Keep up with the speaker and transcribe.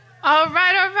All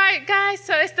right, guys.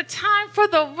 So it's the time for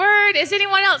the word. Is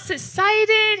anyone else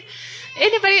excited?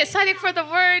 Anybody excited for the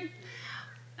word?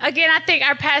 Again, I thank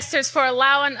our pastors for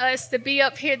allowing us to be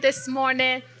up here this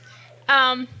morning.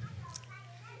 As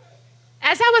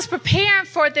I was preparing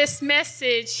for this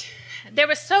message, there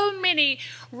were so many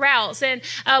routes. And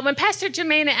when Pastor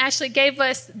Jermaine and Ashley gave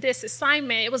us this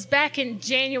assignment, it was back in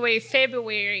January,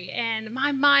 February, and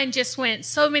my mind just went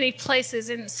so many places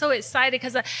and so excited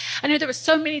because I knew there were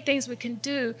so many things we can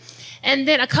do. And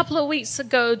then a couple of weeks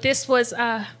ago, this was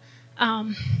it.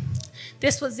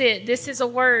 This is a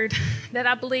word that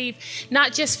I believe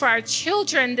not just for our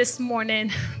children this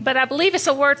morning, but I believe it's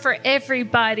a word for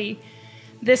everybody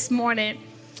this morning.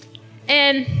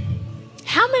 And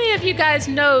how many of you guys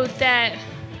know that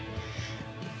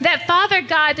Father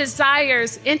God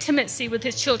desires intimacy with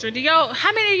his children?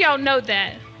 How many of y'all know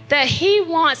that? That he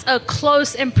wants a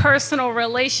close and personal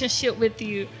relationship with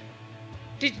you.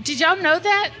 Did y'all know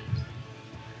that?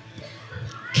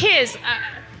 Kids,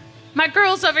 my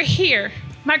girls over here.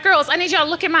 My girls, I need y'all to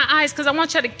look in my eyes because I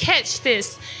want y'all to catch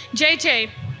this. JJ,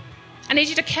 I need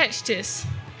you to catch this.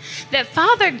 That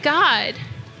Father God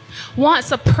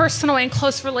wants a personal and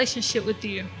close relationship with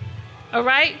you. All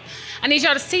right? I need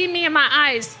y'all to see me in my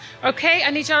eyes. Okay? I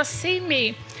need y'all to see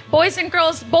me. Boys and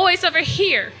girls, boys over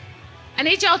here. I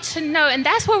need y'all to know, and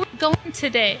that's where we're going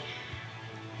today.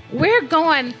 We're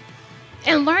going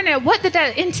and learning what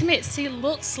that intimacy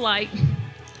looks like.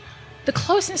 The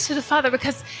closeness to the Father,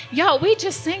 because y'all, we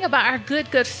just sing about our good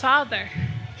Father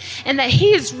and that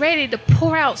he is ready to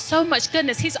pour out so much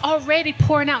goodness. He's already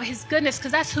pouring out his goodness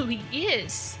because that's who he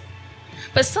is.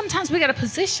 But sometimes we got to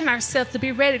position ourselves to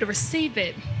be ready to receive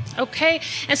it, okay?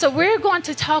 And so we're going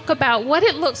to talk about what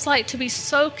it looks like to be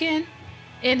soaking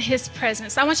in his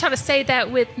presence. I want y'all to say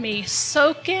that with me,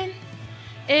 soaking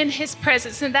in his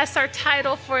presence. And that's our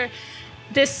title for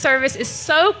this service, is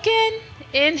soaking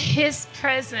in his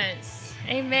presence.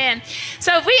 Amen.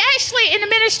 So we actually, in the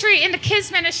ministry, in the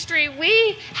kids ministry,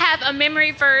 we have a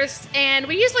memory verse, and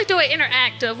we usually do it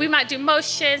interactive. We might do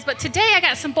motions, but today I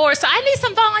got some boards, so I need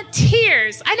some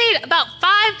volunteers. I need about 5.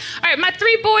 All right, my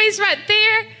 3 boys right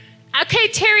there. Okay,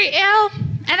 Terry L.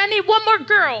 And I need one more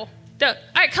girl. All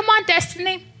right, come on,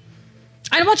 Destiny.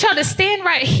 I want y'all to stand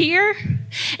right here.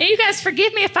 And you guys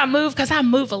forgive me if I move, because I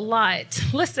move a lot.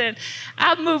 Listen,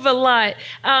 I move a lot.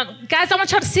 Guys, I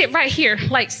want y'all to sit right here.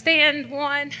 Like stand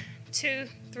 1, 2,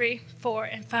 3, 4,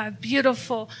 and 5.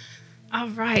 Beautiful. All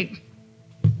right.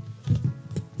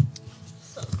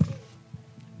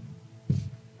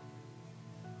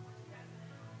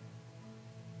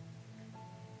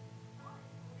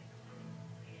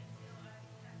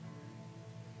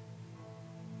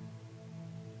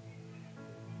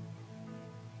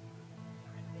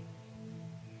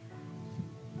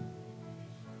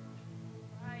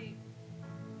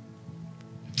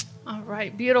 All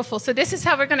right, beautiful. So this is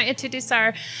how we're going to introduce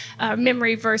our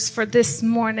memory verse for this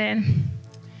morning.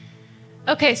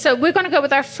 Okay, so we're going to go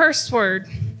with our first word.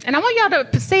 And I want y'all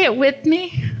to say it with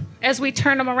me as we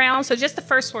turn them around. So just the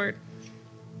first word.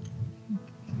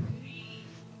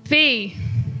 Be.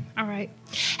 All right.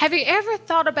 Have you ever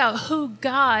thought about who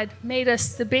God made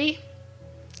us to be?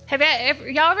 Have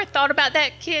y'all ever thought about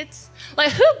that, kids?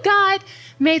 Like who God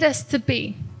made us to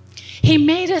be. He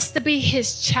made us to be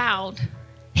his child,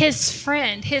 his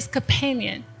friend, his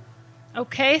companion.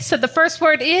 Okay, so the first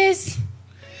word is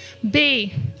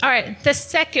be. All right, the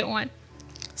second one,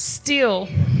 still.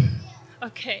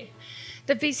 Okay,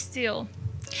 the be still.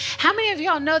 How many of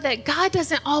y'all know that God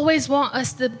doesn't always want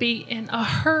us to be in a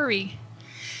hurry?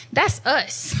 That's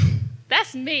us.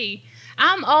 That's me.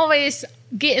 I'm always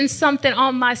getting something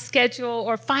on my schedule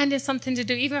or finding something to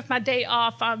do. Even if my day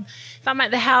off, if I'm at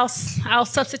the house, I'll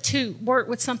substitute work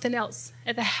with something else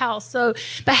at the house. So,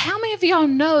 but how many of y'all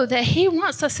know that he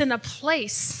wants us in a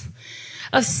place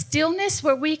of stillness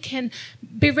where we can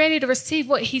be ready to receive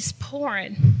what he's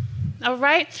pouring? All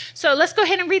right? So let's go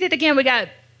ahead and read it again. We got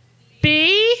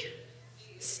be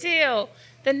still.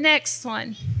 The next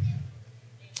one.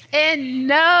 And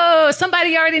know.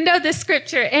 Somebody already know this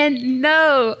scripture. And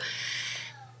know.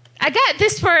 I got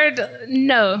this word,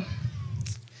 know.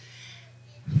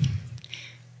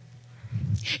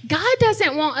 God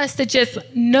doesn't want us to just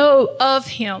know of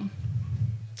him.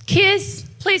 Kids,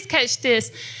 please catch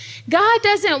this. God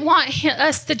doesn't want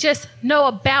us to just know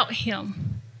about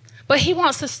him, but he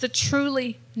wants us to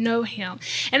truly know him.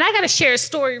 And I got to share a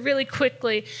story really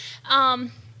quickly.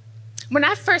 When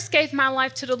I first gave my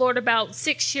life to the Lord about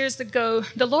 6 years ago,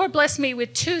 the Lord blessed me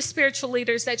with 2 spiritual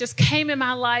leaders that just came in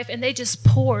my life, and they just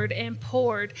poured and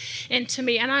poured into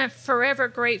me, and I am forever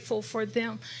grateful for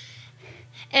them.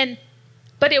 And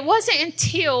But it wasn't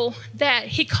until that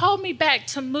he called me back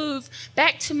to move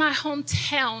back to my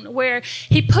hometown where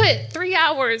he put 3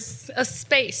 hours of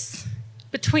space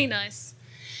between us.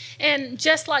 And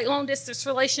just like long distance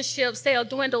relationships, they'll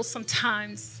dwindle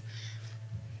sometimes.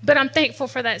 But I'm thankful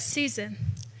for that season.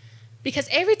 Because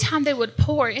every time they would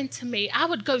pour into me, I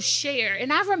would go share.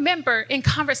 And I remember in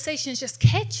conversations just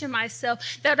catching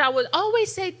myself that I would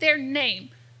always say their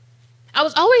name. I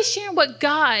was always sharing what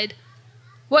God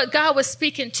was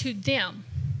speaking to them.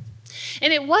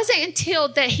 And it wasn't until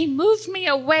that he moved me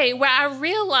away where I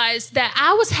realized that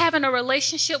I was having a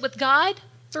relationship with God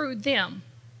through them.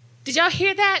 Did y'all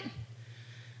hear that?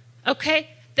 Okay.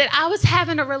 That I was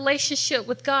having a relationship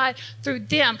with God through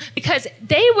them because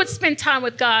they would spend time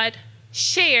with God,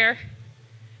 share,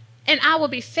 and I will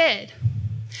be fed.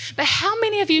 But how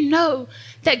many of you know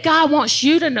that God wants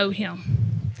you to know him?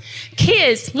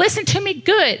 Kids, listen to me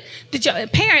good.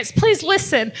 Parents, please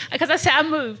listen, because I said I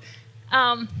moved.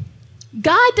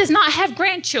 God does not have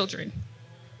grandchildren.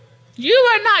 You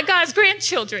are not God's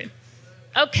grandchildren,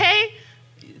 okay?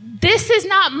 This is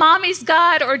not mommy's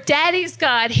God or daddy's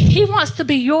God. He wants to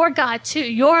be your God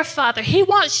too, your father. He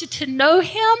wants you to know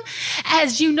him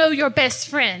as you know your best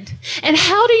friend. And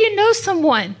how do you know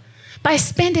someone? By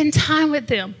spending time with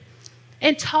them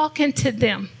and talking to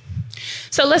them.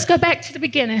 So let's go back to the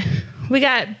beginning. We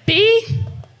got be,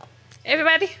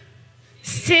 everybody?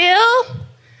 Still?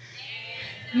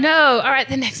 No. All right,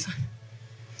 the next one.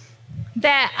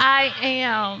 That I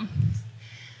am.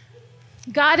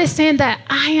 God is saying that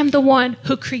I am the one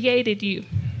who created you.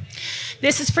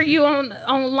 This is for you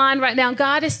online right now.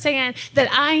 God is saying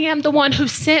that I am the one who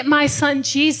sent my son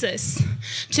Jesus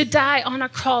to die on a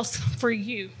cross for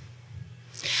you.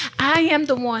 I am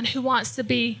the one who wants to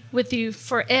be with you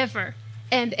forever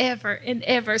and ever and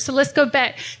ever. So let's go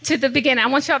back to the beginning. I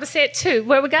want y'all to say it too.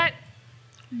 Where we got?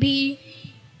 Be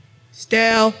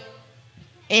still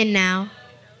and now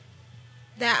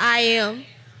that I am.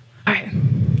 All right.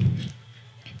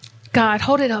 God,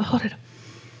 hold it up.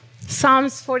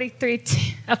 Psalms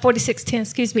 46:10,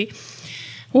 excuse me.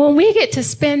 When we get to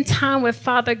spend time with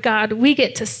Father God, we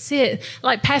get to sit,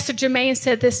 like Pastor Jermaine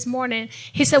said this morning,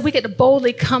 he said we get to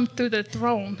boldly come through the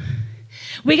throne.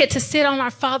 We get to sit on our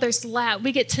Father's lap.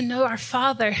 We get to know our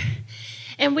Father.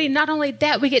 And we, not only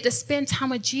that, we get to spend time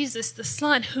with Jesus, the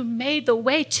Son, who made the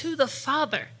way to the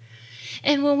Father.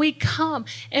 And when we come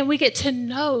and we get to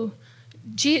know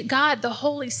God, the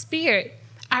Holy Spirit,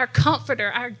 our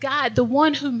comforter, our God, the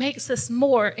one who makes us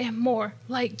more and more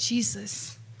like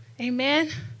Jesus. Amen.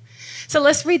 So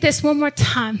let's read this one more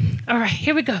time. All right,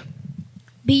 here we go.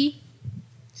 Be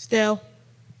still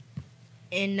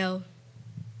and know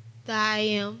that I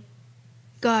am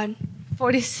God.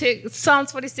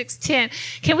 Psalms 46:10.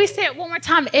 Can we say it one more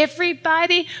time?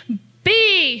 Everybody,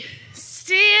 be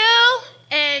still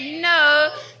and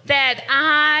know that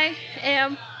I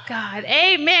am God.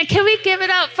 Amen. Can we give it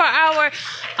up for our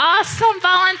awesome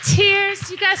volunteers?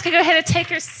 You guys can go ahead and take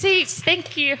your seats.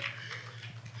 Thank you.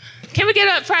 Can we give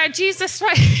it up for our Jesus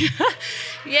right?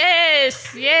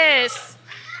 Yes.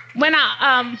 When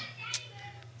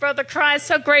Brother Cry,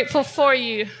 so grateful for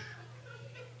you.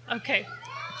 Okay.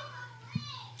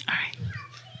 All right.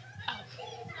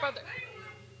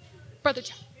 Brother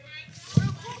John.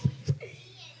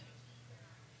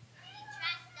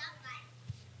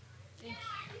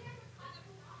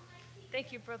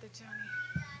 Thank you, Brother Johnny.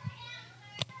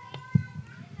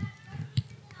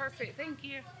 Perfect. Thank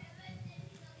you.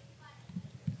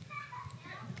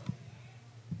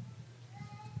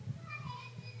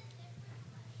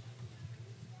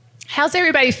 How's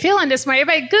everybody feeling this morning?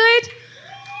 Everybody good?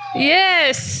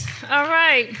 Yes. All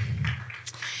right.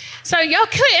 So y'all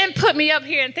couldn't put me up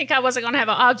here and think I wasn't going to have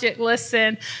an object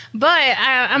lesson, but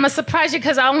I'm a surprise you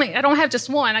because I don't have just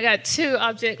one. I got 2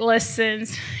 object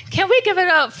lessons. Can we give it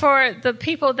up for the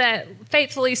people that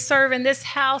faithfully serve in this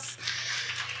house?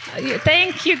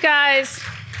 Thank you, guys.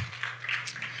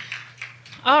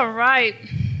 All right.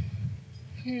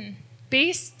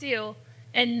 Be still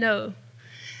and know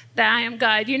that I am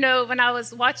God. You know, when I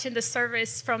was watching the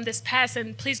service from this past,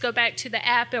 and please go back to the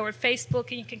app or Facebook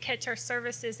and you can catch our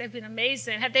services. They've been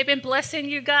amazing. Have they been blessing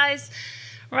you guys?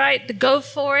 Right? The Go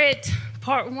For It,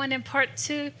 part 1 and part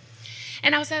 2.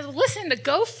 And I was listening to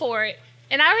Go For It.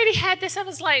 And I already had this. I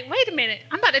was like, wait a minute.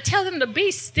 I'm about to tell them to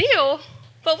be still.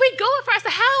 But we going for it. I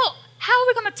said, how are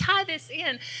we going to tie this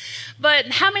in? But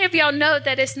how many of y'all know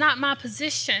that it's not my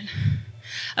position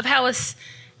of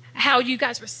how you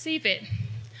guys receive it?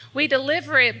 We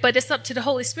deliver it, but it's up to the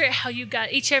Holy Spirit how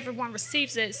everyone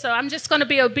receives it. So I'm just going to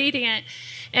be obedient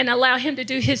and allow him to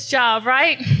do his job,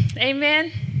 right?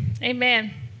 Amen.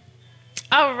 Amen.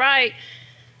 All right.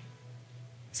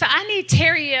 So I need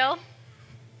Teriel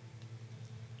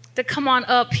to come on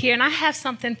up here, and I have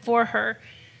something for her.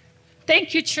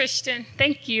 Thank you, Tristan.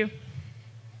 Thank you.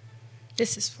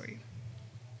 This is for you.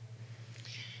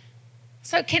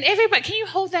 So can you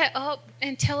hold that up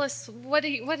and tell us what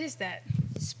is that?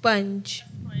 Sponge.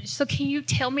 So can you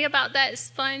tell me about that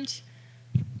sponge?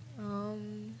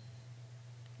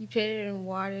 You put it in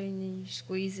water and then you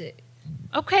squeeze it.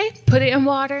 Okay, put it in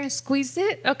water and squeeze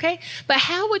it. Okay, but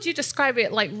how would you describe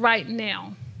it like right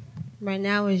now? Right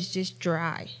now it's just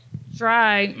dry.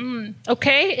 Dry.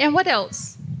 Okay, and what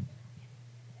else?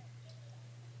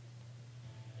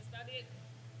 That's about it.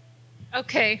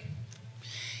 Okay.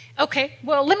 Okay,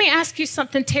 well, let me ask you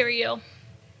something, Teriel.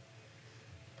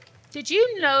 Did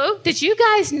you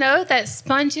guys know that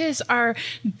sponges are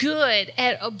good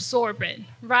at absorbing,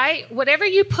 right? Whatever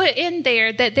you put in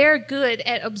there, that they're good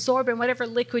at absorbing whatever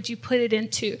liquid you put it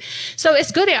into. So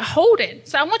it's good at holding.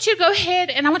 So I want you to go ahead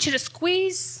and I want you to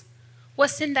squeeze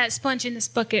what's in that sponge in this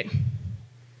bucket.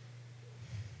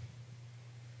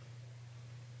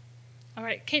 All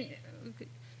right,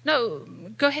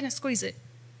 go ahead and squeeze it.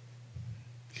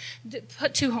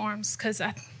 Put two arms because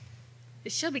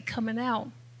it should be coming out.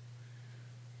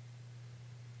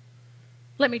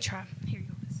 Let me try. Here you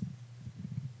go.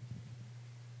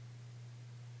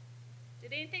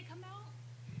 Did anything come out?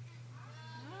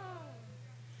 No.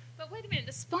 But wait a minute.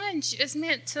 The sponge is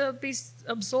meant to be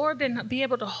absorbed and be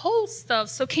able to hold stuff.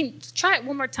 So try it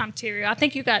one more time, Terry. I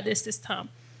think you got this time.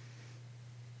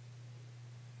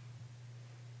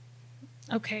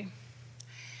 Okay.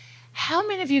 How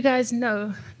many of you guys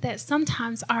know that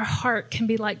sometimes our heart can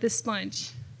be like this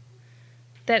sponge?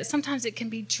 That sometimes it can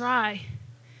be dry.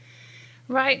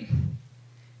 Right?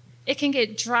 It can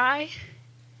get dry,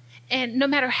 and no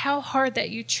matter how hard that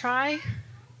you try,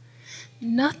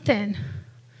 nothing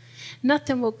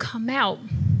will come out.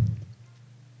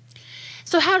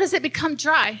 So how does it become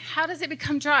dry? How does it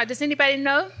become dry? Does anybody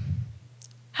know?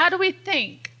 How do we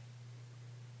think?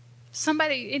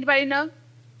 Anybody know?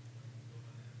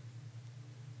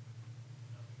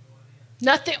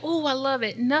 Nothing. Oh, I love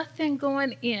it. Nothing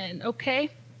going in,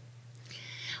 okay?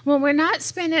 When we're not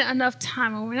spending enough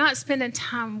time, when we're not spending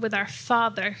time with our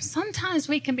Father, sometimes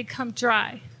we can become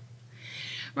dry,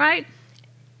 right?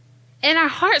 And our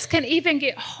hearts can even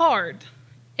get hard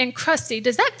and crusty.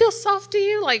 Does that feel soft to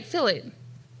you? Like, feel it.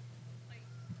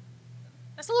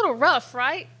 That's a little rough,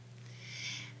 right?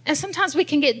 And sometimes we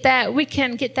can get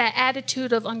that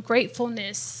attitude of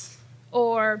ungratefulness,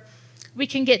 or we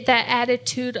can get that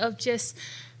attitude of just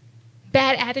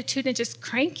bad attitude and just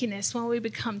crankiness when we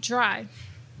become dry.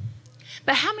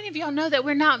 But how many of y'all know that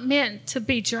we're not meant to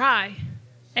be dry?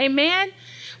 Amen?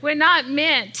 We're not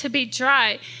meant to be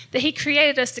dry, that he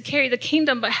created us to carry the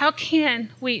kingdom, but how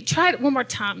can we? Try it one more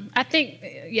time. I think,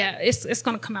 it's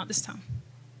going to come out this time.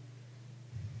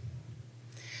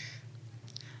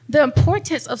 The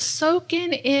importance of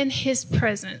soaking in his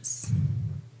presence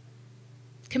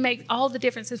can make all the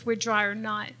difference if we're dry or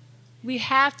not. We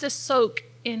have to soak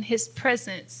in his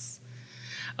presence,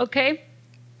 okay?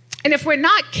 And if we're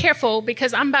not careful,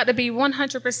 because I'm about to be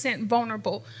 100%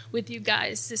 vulnerable with you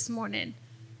guys this morning,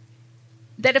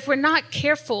 that if we're not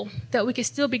careful, that we could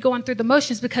still be going through the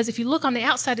motions, because if you look on the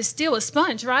outside, it's still a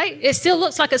sponge, right? It still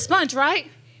looks like a sponge,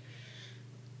 right?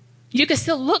 You can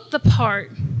still look the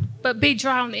part, but be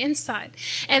dry on the inside.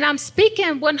 And I'm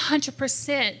speaking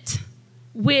 100%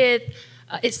 with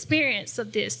experience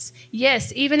of this.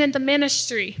 Yes, even in the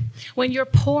ministry, when you're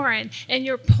pouring and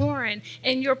you're pouring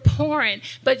and you're pouring,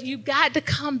 but you got to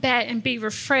come back and be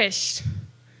refreshed.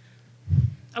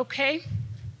 Okay?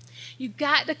 You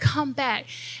got to come back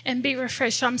and be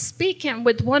refreshed. So I'm speaking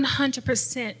with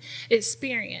 100%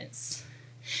 experience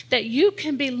that you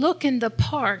can be looking the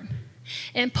part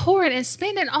and pouring and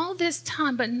spending all this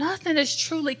time, but nothing is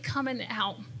truly coming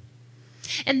out.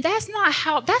 And that's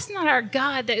not our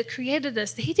God that created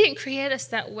us. He didn't create us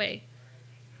that way.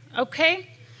 Okay?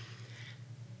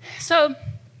 So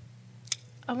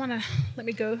let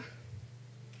me go.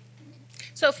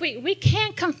 So if we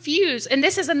can confuse, and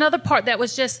this is another part that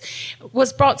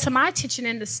was brought to my attention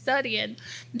in the studying,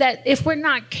 that if we're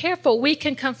not careful, we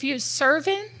can confuse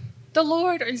serving the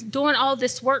Lord or doing all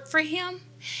this work for him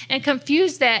and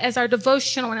confuse that as our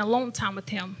devotional and alone time with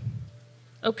him.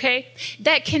 Okay?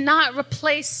 That cannot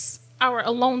replace our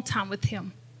alone time with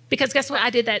him. Because guess what? I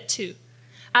did that too.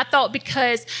 I thought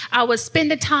because I was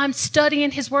spending time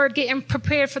studying his word, getting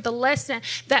prepared for the lesson,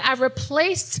 that I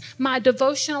replaced my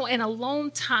devotional and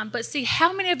alone time. But see,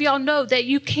 how many of y'all know that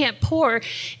you can't pour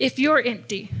if you're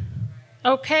empty?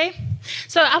 Okay?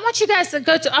 So I want you guys to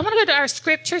I want to go to our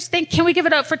scriptures. Can we give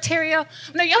it up for Terrio?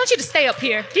 No, I want you to stay up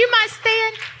here. Do you mind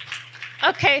staying?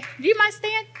 Okay. Do you mind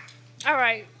staying? All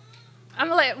right.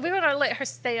 We're going to let her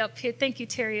stay up here. Thank you,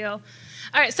 Terrio.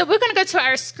 All right. So we're going to go to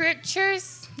our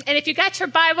scriptures. And if you got your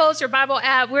Bibles, your Bible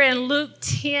app, we're in Luke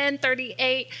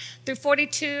 10:38 through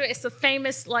 42. It's a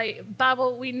famous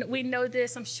Bible. We know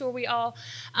this. I'm sure we all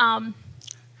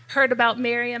heard about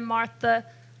Mary and Martha.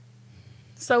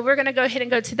 So we're going to go ahead and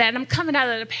go to that. And I'm coming out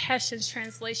of the Passion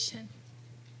Translation.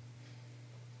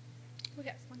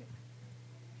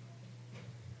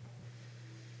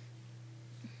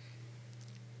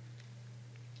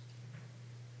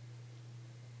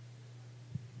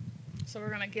 So we're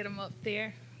going to get them up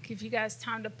there. Give you guys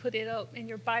time to put it up in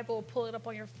your Bible, pull it up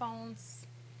on your phones.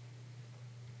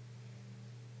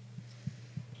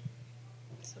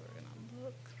 So we're going to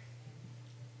look.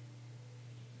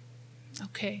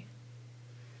 Okay.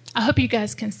 I hope you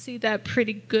guys can see that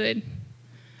pretty good.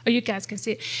 Oh, you guys can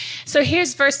see it. So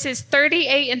here's verses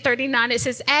 38 and 39. It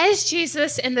says, as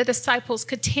Jesus and the disciples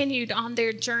continued on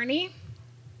their journey.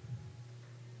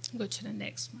 Go to the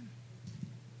next one.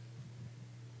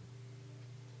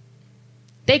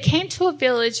 They came to a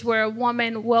village where a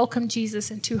woman welcomed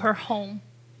Jesus into her home.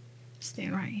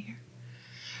 Stand right here.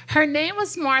 Her name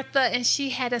was Martha, and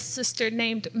she had a sister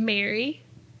named Mary.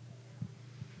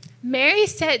 Mary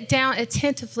sat down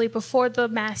attentively before the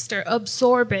master,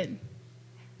 absorbing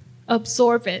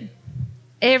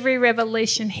every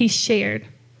revelation he shared.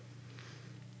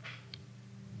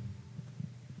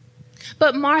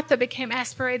 But Martha became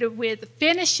aspirated with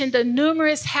finishing the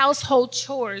numerous household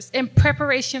chores in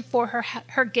preparation for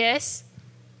her guests.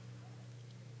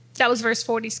 That was verse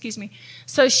 40, excuse me.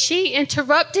 So she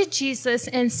interrupted Jesus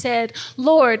and said,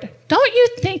 Lord, don't you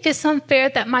think it's unfair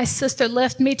that my sister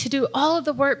left me to do all of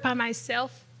the work by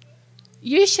myself?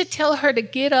 You should tell her to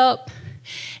get up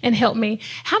and help me.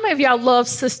 How many of y'all love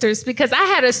sisters? Because I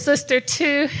had a sister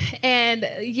too, and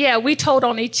yeah, we told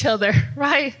on each other,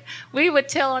 right? We would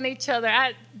tell on each other.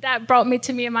 That brought me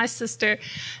to me and my sister,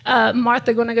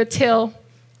 Martha, going to go tell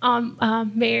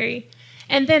Mary.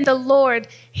 And then the Lord,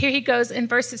 here he goes in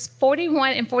verses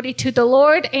 41 and 42. The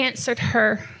Lord answered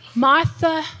her,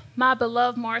 Martha, my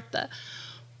beloved Martha,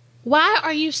 why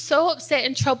are you so upset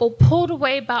and troubled, pulled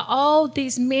away by all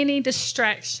these many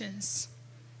distractions?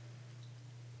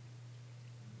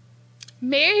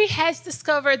 Mary has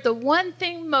discovered the one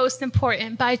thing most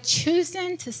important by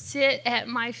choosing to sit at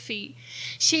my feet.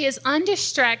 She is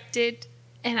undistracted,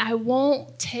 and I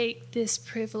won't take this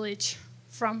privilege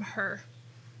from her.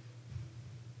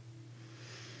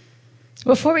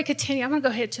 Before we continue, I'm going to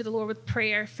go ahead to the Lord with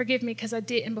prayer. Forgive me because I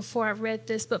didn't before I read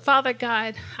this. But Father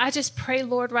God, I just pray,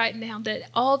 Lord, right now that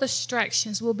all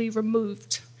distractions will be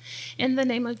removed in the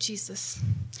name of Jesus.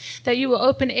 That you will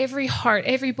open every heart,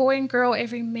 every boy and girl,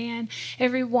 every man,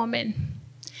 every woman.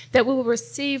 That we will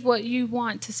receive what you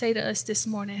want to say to us this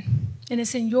morning. And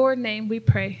it's in your name we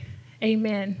pray.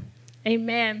 Amen.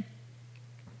 Amen.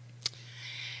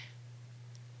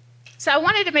 So I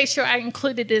wanted to make sure I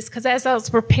included this because as I was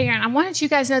preparing, I wanted you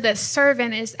guys to know that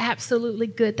serving is absolutely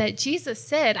good. That Jesus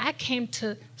said, I came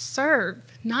to serve,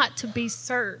 not to be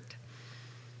served.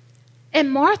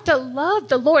 And Martha loved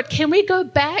the Lord. Can we go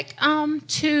back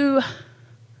to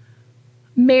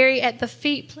Mary at the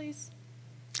feet, please?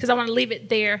 Because I want to leave it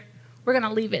there. We're going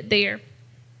to leave it there.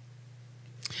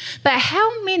 But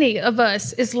how many of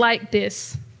us is like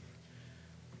this?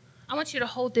 I want you to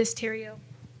hold this, Terrio.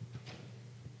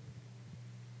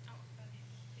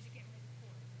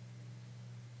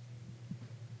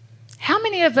 How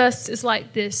many of us is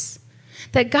like this?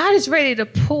 That God is ready to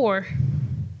pour.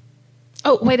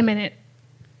 Oh, wait a minute.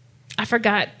 I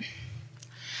forgot.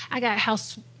 I got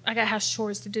house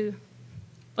chores to do.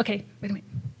 Okay, wait a minute.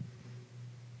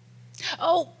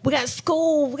 Oh, we got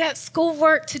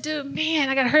schoolwork to do. Man,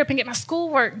 I got to hurry up and get my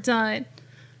schoolwork done.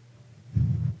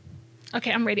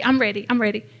 Okay, I'm ready.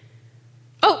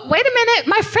 Oh, wait a minute.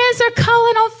 My friends are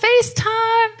calling on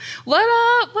FaceTime.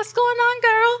 What up? What's going on,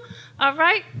 girl? All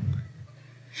right.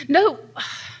 No,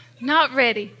 not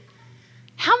ready.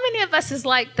 How many of us is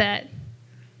like that?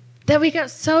 That we got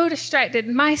so distracted,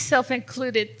 myself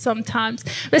included sometimes.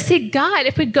 But see, God,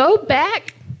 if we go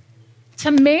back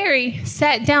to Mary,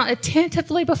 sat down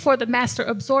attentively before the master,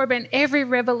 absorbing every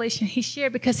revelation he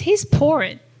shared because he's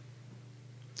pouring.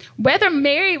 Whether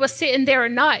Mary was sitting there or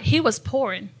not, he was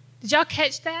pouring. Did y'all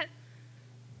catch that?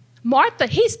 Martha,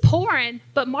 he's pouring,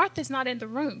 but Martha's not in the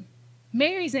room.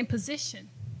 Mary's in position.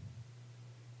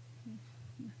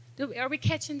 Are we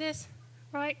catching this?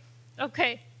 Right?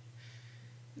 Okay.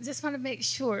 Just want to make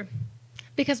sure.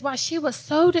 Because while she was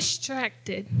so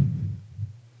distracted,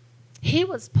 He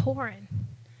was pouring,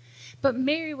 but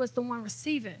Mary was the one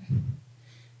receiving.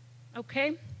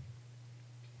 Okay?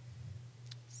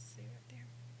 See right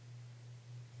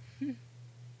there.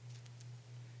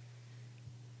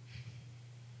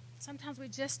 Sometimes we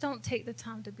just don't take the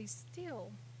time to be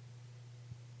still.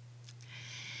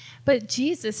 But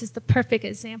Jesus is the perfect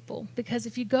example, because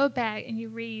if you go back and you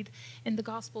read in the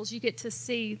Gospels, you get to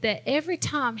see that every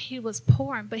time he was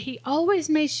pouring, but he always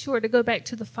made sure to go back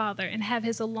to the Father and have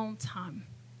his alone time.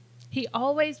 He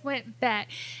always went back.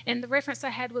 And the reference I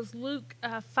had was Luke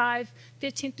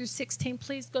 5:15 through 16.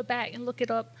 Please go back and look it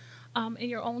up in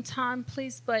your own time,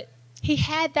 please. But he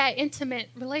had that intimate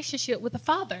relationship with the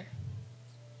Father.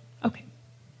 Okay.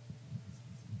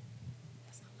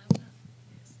 That's not loud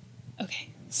enough. Okay.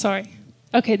 Sorry.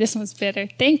 Okay, this one's better.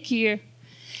 Thank you.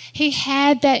 He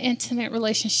had that intimate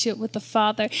relationship with the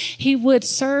Father. He would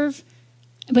serve,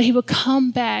 but he would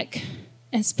come back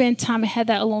and spend time and have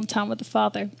that alone time with the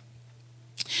Father.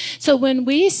 So when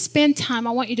we spend time,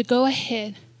 I want you to go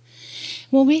ahead.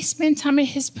 When we spend time in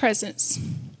his presence,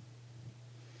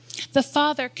 the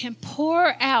Father can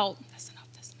pour out.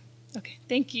 Okay,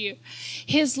 thank you.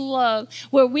 His love,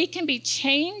 where we can be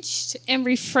changed and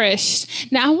refreshed.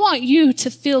 Now, I want you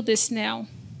to feel this now.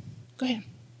 Go ahead.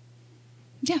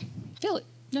 Yeah, feel it.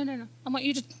 No. I want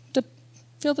you to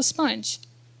feel the sponge.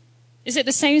 Is it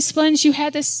the same sponge you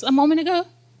had this a moment ago?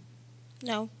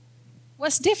 No.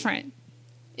 What's different?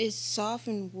 It's soft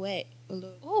and wet a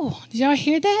little. Oh, did y'all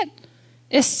hear that?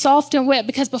 It's soft and wet,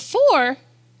 because before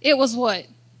it was what?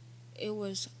 It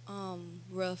was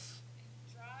rough.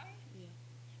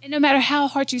 And no matter how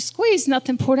hard you squeeze,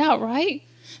 nothing poured out, right?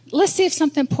 Let's see if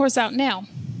something pours out now.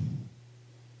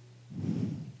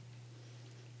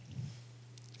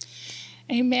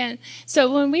 Amen.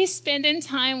 So when we spend in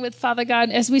time with Father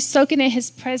God, as we soak in his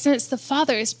presence, the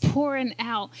Father is pouring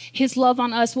out his love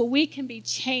on us, where we can be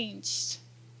changed.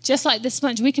 Just like the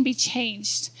sponge, we can be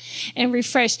changed and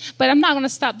refreshed. But I'm not going to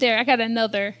stop there. I got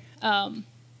another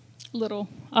little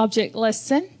object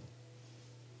lesson.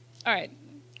 All right.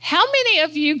 How many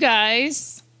of you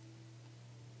guys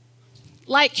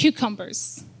like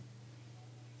cucumbers?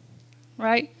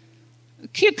 Right?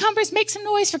 Cucumbers, make some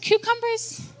noise for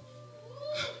cucumbers.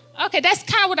 Okay, that's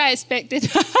kind of what I expected.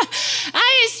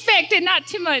 I expected not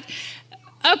too much.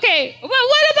 Okay, well,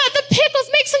 what about the pickles?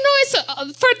 Make some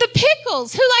noise for the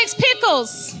pickles. Who likes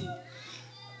pickles?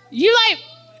 You like,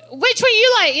 which one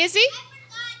you like, Izzy?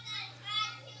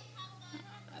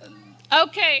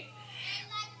 Okay.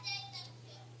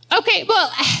 Okay, well,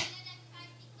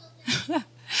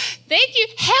 thank you.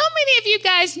 How many of you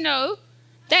guys know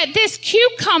that this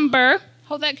cucumber,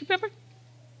 hold that cucumber,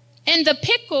 and the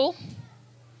pickle,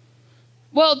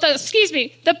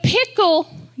 the pickle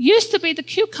used to be the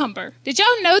cucumber. Did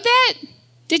y'all know that?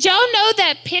 Did y'all know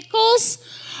that pickles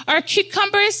are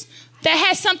cucumbers that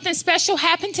has something special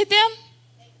happen to them?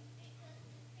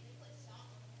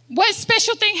 What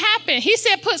special thing happened? He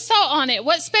said put salt on it.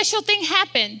 What special thing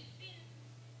happened?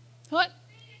 What?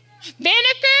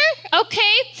 Vinegar?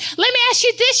 Okay. Let me ask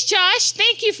you this, Josh.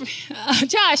 Thank you for,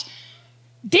 Josh.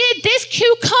 Did this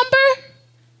cucumber,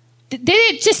 did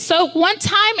it just soak one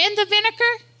time in the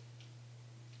vinegar?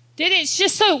 Did it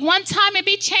just soak one time and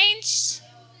be changed?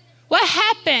 What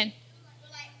happened?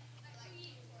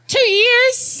 2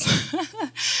 years?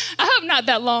 I hope not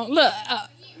that long. Look,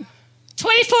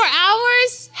 24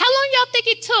 hours? How long y'all think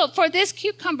it took for this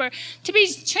cucumber to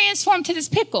be transformed to this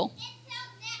pickle?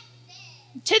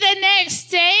 To the next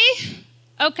day?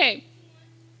 Okay.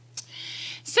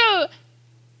 So,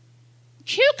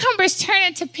 cucumbers turn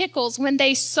into pickles when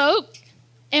they soak,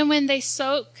 and when they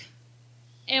soak,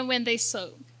 and when they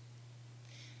soak.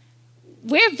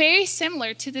 We're very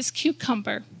similar to this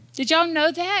cucumber. Did y'all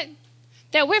know that?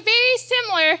 That we're very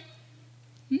similar.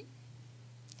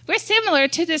 We're similar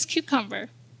to this cucumber.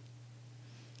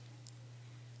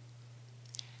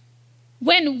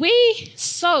 When we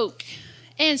soak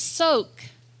and soak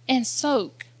and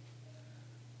soak,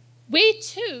 we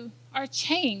too are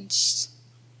changed.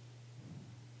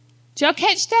 Did y'all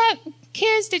catch that,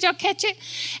 kids? Did y'all catch it?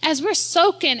 As we're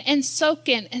soaking and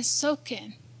soaking and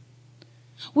soaking,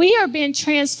 we are being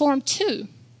transformed too.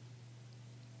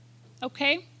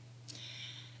 Okay?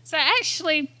 So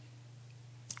actually,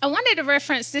 I wanted to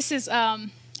reference, this is,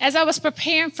 as I was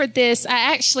preparing for this,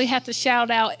 I actually have to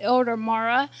shout out Elder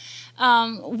Mara.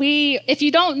 If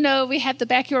you don't know, we have the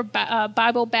Backyard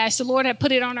Bible Bash. The Lord had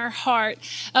put it on her heart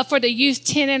for the youth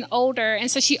 10 and older. And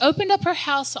so she opened up her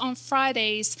house on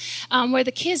Fridays where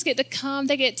the kids get to come.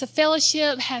 They get to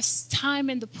fellowship, have time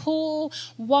in the pool,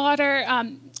 water.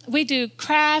 we do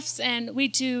crafts and we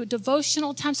do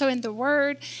devotional time, so in the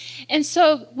Word. And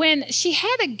so when she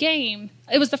had a game,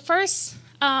 it was the first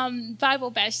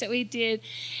Bible batch that we did.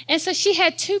 And so she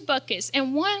had 2 buckets,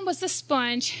 and one was the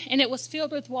sponge, and it was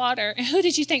filled with water. And who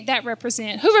did you think that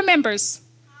represent? Who remembers?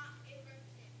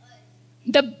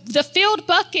 The filled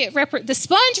bucket, the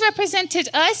sponge represented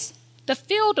us. The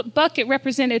filled bucket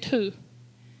represented who?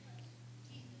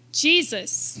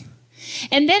 Jesus.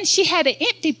 And then she had an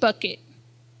empty bucket.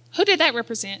 Who did that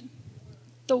represent?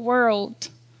 The world.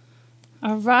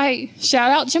 All right. Shout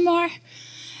out, Jamar.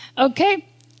 Okay.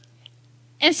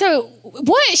 And so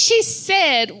what she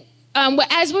said,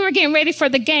 as we were getting ready for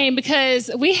the game, because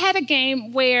we had a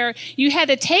game where you had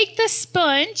to take the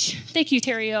sponge. Thank you,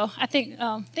 Terriel.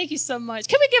 Thank you so much.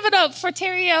 Can we give it up for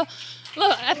Terriel?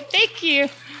 Look, thank you.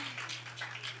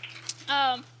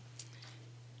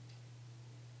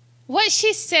 What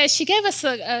she said, she gave us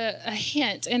a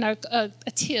hint and a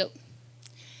tip.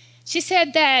 She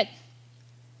said that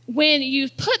when you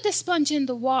put the sponge in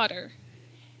the water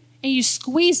and you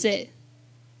squeeze it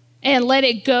and let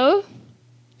it go,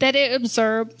 that it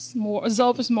absorbs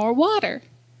more water.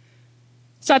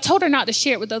 So I told her not to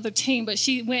share it with the other team, but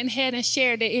she went ahead and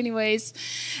shared it anyways.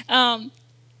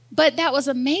 But that was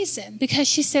amazing because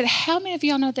she said, how many of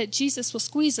y'all know that Jesus will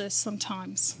squeeze us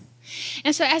sometimes?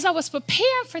 And so as I was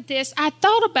preparing for this, I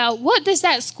thought about what does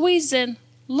that squeezing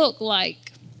look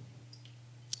like?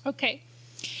 Okay.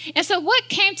 And so what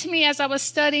came to me as I was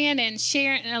studying and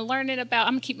sharing and learning about,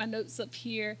 I'm going to keep my notes up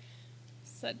here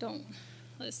so I don't,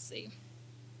 let's see.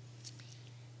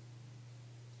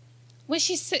 When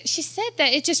she said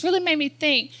that, it just really made me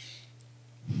think.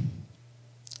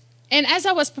 And as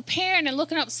I was preparing and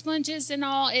looking up sponges and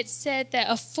all, it said that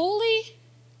a fully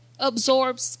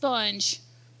absorbed sponge,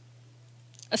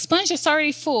 a sponge that's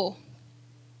already full,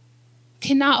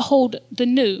 cannot hold the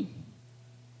new.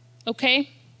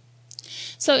 Okay?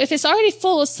 So if it's already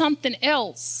full of something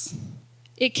else,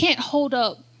 it can't hold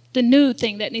up the new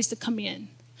thing that needs to come in.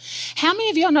 How many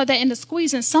of y'all know that in the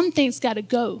squeezing, some things got to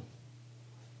go?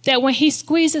 That when he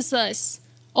squeezes us,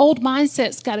 old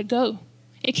mindsets got to go.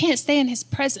 It can't stay in his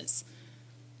presence.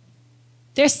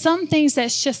 There's some things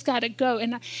that's just got to go.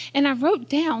 And I wrote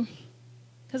down,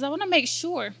 because I want to make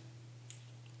sure,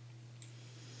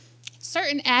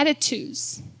 certain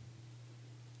attitudes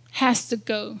has to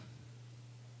go.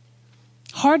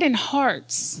 Hardened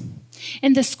hearts.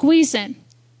 And the squeezing.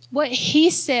 What he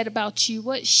said about you,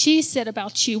 what she said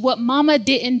about you, what mama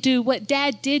didn't do, what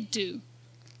dad did do.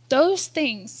 Those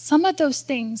things, some of those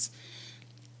things,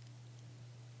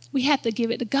 we have to give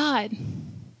it to God.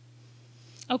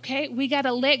 Okay? We got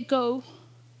to let go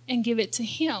and give it to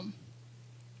him.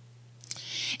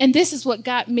 And this is what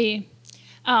got me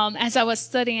as I was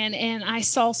studying, and I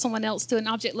saw someone else do an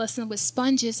object lesson with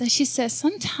sponges, and she says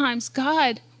sometimes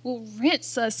God will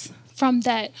rinse us from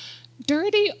that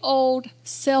dirty, old,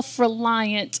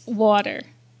 self-reliant water.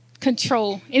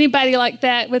 Control. Anybody like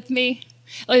that with me?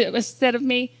 Instead of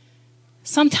me?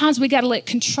 Sometimes we got to let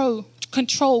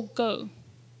control go.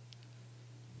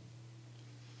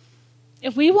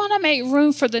 If we want to make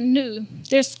room for the new,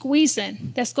 there's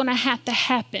squeezing that's going to have to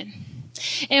happen.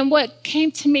 And what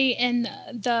came to me in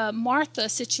the Martha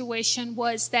situation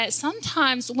was that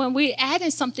sometimes when we add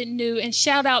in something new, and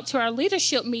shout out to our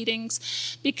leadership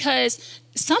meetings, because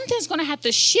something's going to have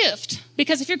to shift.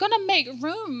 Because if you're going to make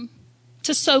room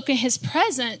to soak in his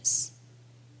presence,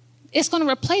 it's going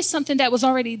to replace something that was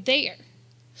already there.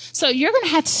 So you're going to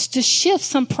have to shift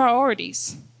some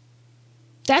priorities.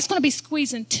 That's going to be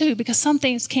squeezing too, because some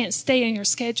things can't stay in your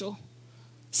schedule.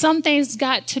 Some things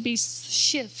got to be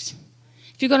shifted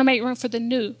if you're going to make room for the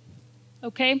new.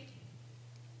 Okay?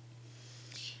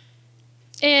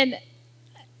 And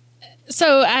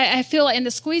so I feel like in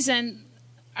the squeezing,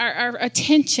 our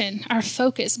attention, our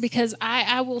focus, because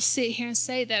I will sit here and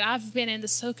say that I've been in the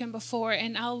soaking before,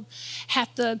 and I'll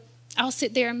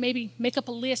sit there and maybe make up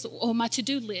a list or my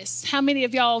to-do list. How many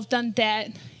of y'all have done that?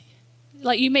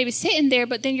 Like you may be sitting there,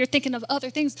 but then you're thinking of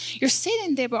other things. You're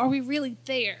sitting there, but are we really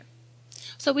there?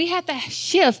 So we have to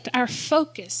shift our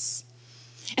focus.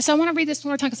 And so I want to read this one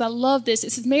more time because I love this.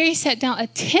 It says, Mary sat down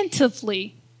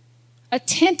attentively,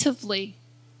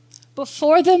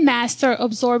 before the master,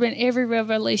 absorbing every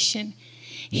revelation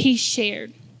he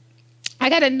shared. I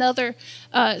got another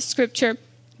scripture,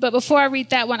 but before I read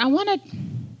that one, I want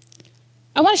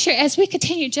to share, as we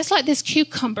continue, just like this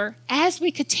cucumber, as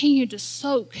we continue to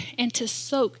soak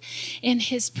in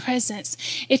his presence.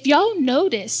 If y'all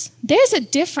notice, there's a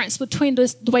difference between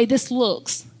the way this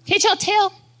looks. Can't y'all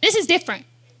tell? This is different.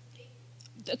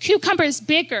 The cucumber is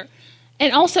bigger.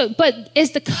 And also, but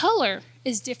the color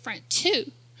is different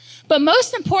too. But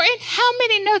most important, how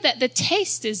many know that the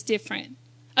taste is different?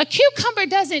 A cucumber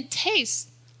doesn't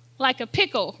taste like a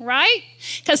pickle, right?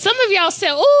 Because some of y'all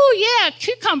said, oh, yeah,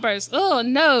 cucumbers. Oh,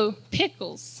 no,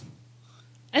 pickles.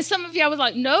 And some of y'all was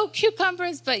like, no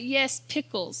cucumbers, but yes,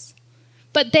 pickles.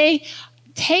 But they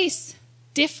taste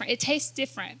different. It tastes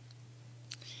different.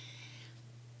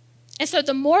 And so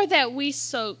the more that we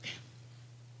soak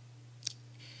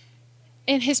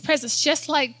in his presence, just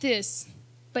like this,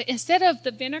 but instead of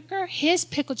the vinegar, his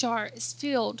pickle jar is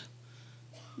filled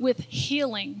with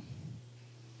healing.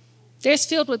 There's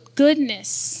filled with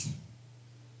goodness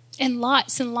and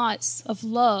lots of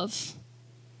love.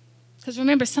 Because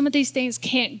remember, some of these things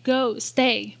can't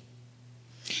stay.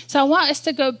 So I want us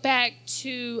to go back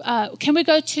to, can we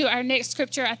go to our next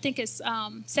scripture? I think it's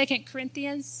 2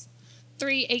 Corinthians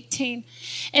 3:18.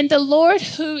 And the Lord,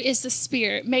 who is the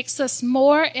Spirit, makes us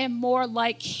more and more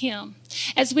like him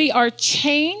as we are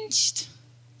changed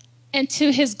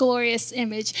into his glorious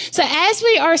image. So as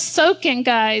we are soaking,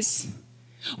 guys,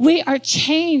 we are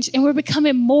changed and we're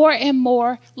becoming more and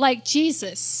more like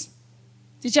Jesus.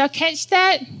 Did y'all catch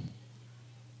that?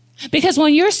 Because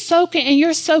when you're soaking and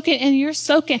you're soaking and you're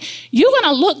soaking, you're going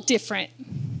to look different.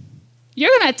 You're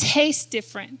going to taste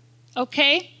different.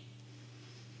 Okay?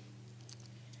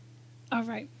 All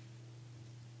right.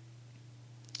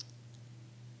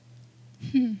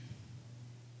 Thank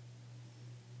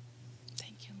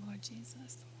you, Lord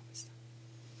Jesus.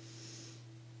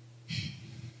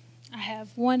 I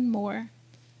have one more.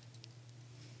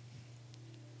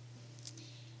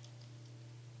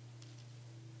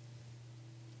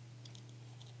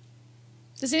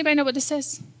 Does anybody know what this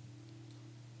says?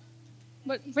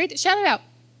 What? Read it. Shout it out.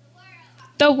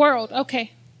 The world.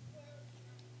 Okay.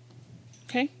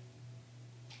 Okay.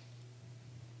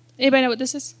 Anybody know what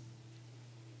this is?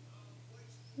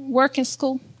 Work and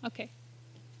school. Okay.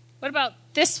 What about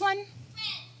this one?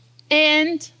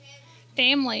 And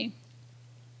family.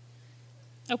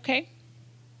 Okay.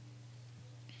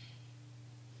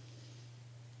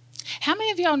 How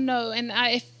many of y'all know,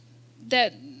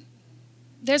 that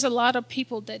there's a lot of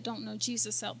people that don't know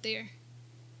Jesus out there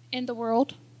in the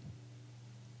world,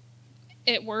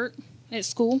 at work, at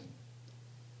school,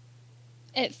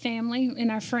 at family, in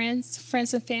our friends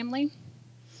and family.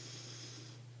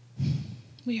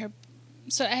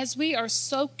 So as we are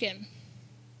soaking,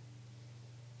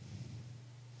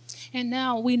 and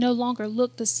now we no longer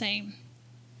look the same.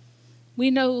 We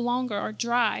no longer are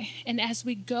dry. And as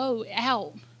we go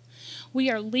out, we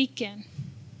are leaking.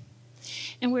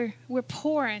 And we're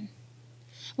pouring.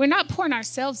 We're not pouring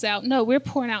ourselves out. No, we're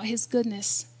pouring out his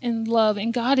goodness and love.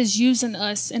 And God is using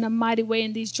us in a mighty way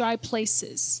in these dry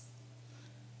places.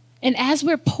 And as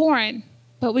we're pouring,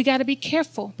 but we got to be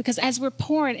careful, because as we're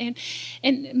pouring,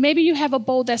 and maybe you have a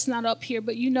bowl that's not up here,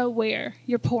 but you know where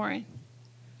you're pouring.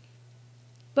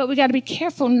 But we got to be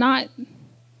careful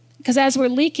because as we're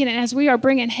leaking and as we are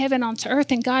bringing heaven onto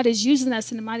earth and God is using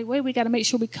us in a mighty way, we got to make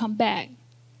sure we come back.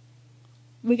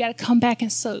 We got to come back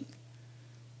and soak.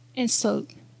 And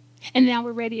soak. And now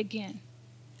we're ready again.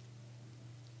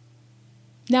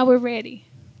 Now we're ready.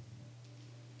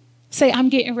 Say, I'm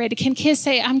getting ready. Can kids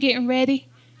say, I'm getting ready?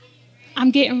 I'm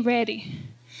getting ready.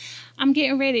 I'm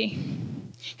getting ready.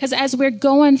 Because as we're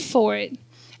going for it,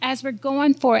 as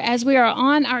we are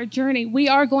on our journey, we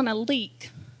are going to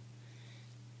leak.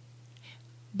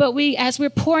 But as we're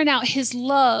pouring out his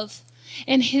love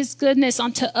and his goodness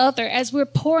onto as we're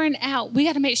pouring out, we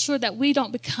got to make sure that we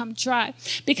don't become dry.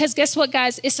 Because guess what,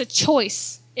 guys? It's a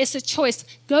choice. It's a choice.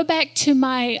 Go back to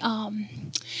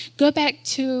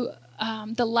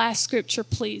the last scripture,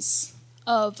 please,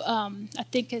 of, I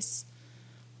think it's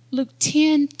Luke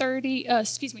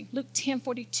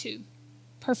 10:42.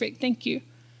 Perfect. Thank you.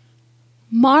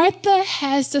 Martha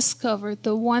has discovered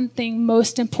the one thing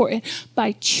most important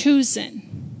by choosing.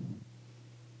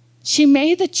 She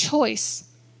made the choice.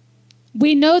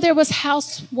 We know there was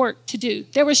housework to do.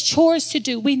 There was chores to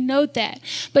do. We know that.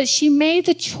 But she made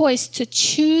the choice to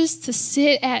choose to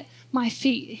sit at my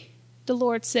feet, the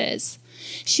Lord says.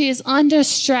 She is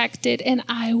undistracted, and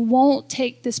I won't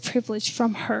take this privilege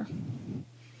from her.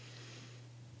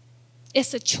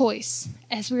 It's a choice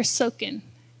as we're soaking.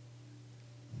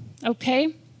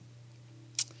 Okay?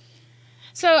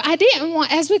 So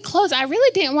as we close, I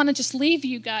really didn't want to just leave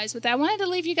you guys with that. I wanted to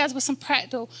leave you guys with some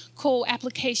practical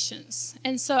applications.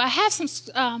 And so I have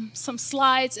some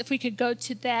slides, if we could go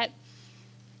to that.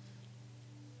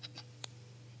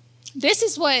 This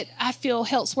is what I feel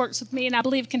works with me, and I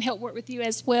believe can help work with you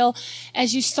as well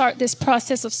as you start this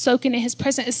process of soaking in his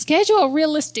presence. Schedule a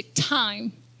realistic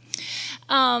time.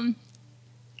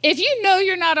 If you know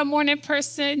you're not a morning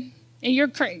person, and you're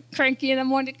cranky in the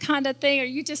morning kind of thing, or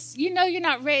you just, you're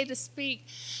not ready to speak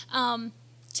to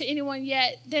anyone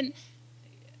yet, then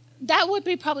that would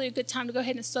be probably a good time to go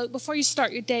ahead and soak before you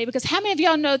start your day. Because how many of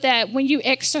y'all know that when you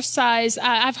exercise,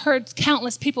 I've heard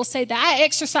countless people say that I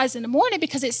exercise in the morning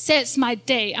because it sets my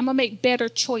day. I'm going to make better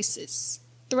choices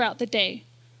throughout the day.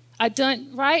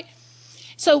 Right?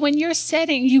 So when you're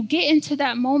setting, you get into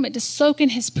that moment to soak in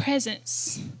his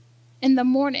presence in the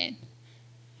morning.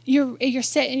 You're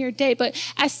setting your day. But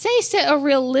I say set a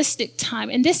realistic time.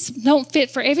 And this don't fit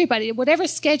for everybody. Whatever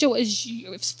schedule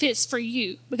fits for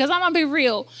you. Because I'm going to be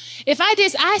real. If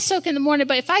I soak in the morning,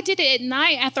 but if I did it at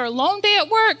night after a long day at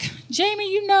work,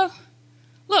 Jamie,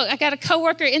 look, I got a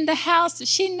coworker in the house that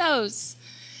she knows.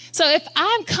 So if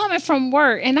I'm coming from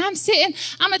work and I'm sitting,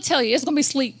 I'm going to tell you, it's going to be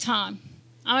sleep time.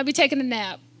 I'm going to be taking a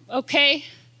nap, okay?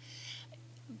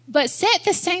 But set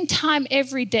the same time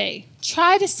every day.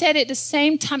 Try to set it the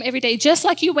same time every day. Just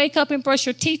like you wake up and brush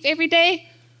your teeth every day,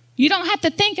 you don't have to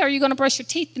think, are you going to brush your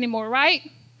teeth anymore, right?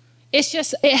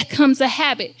 It becomes a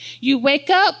habit. You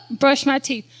wake up, brush my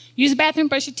teeth. Use the bathroom,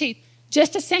 brush your teeth.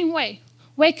 Just the same way.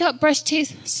 Wake up, brush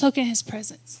teeth, soak in his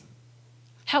presence.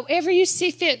 However you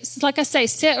see fit, like I say,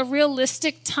 set a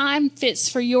realistic time fits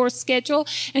for your schedule.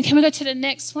 And can we go to the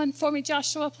next one for me,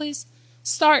 Joshua, please?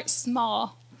 Start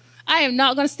small. I am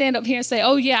not going to stand up here and say,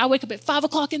 oh, yeah, I wake up at 5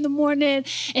 o'clock in the morning,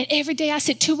 and every day I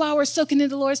sit 2 hours soaking in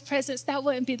the Lord's presence. That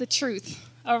wouldn't be the truth,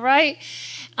 all right?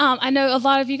 I know a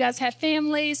lot of you guys have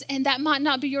families, and that might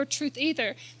not be your truth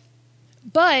either.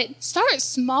 But start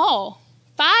small.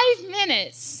 5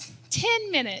 minutes,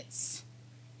 10 minutes.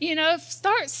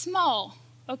 Start small,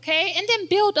 okay? And then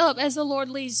build up as the Lord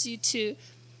leads you to,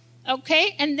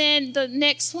 okay? And then the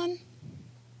next one.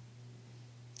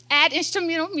 Add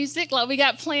instrumental music like we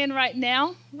got playing right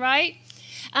now, right?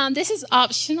 This is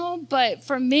optional, but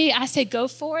for me, I say go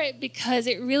for it because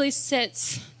it really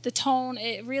sets the tone.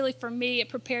 It really, for me, it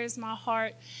prepares my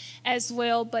heart as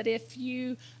well. But if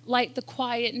you like the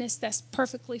quietness, that's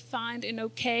perfectly fine and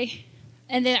okay.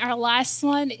 And then our last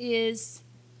one is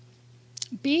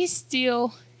be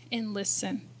still and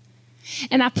listen.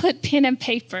 And I put pen and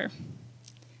paper.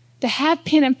 To have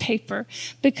pen and paper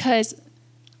because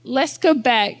let's go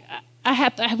back.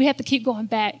 We have to keep going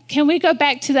back. Can we go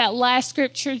back to that last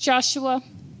scripture, Joshua?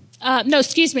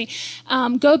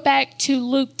 Go back to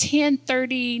Luke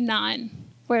 10:39,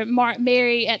 where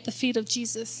Mary at the feet of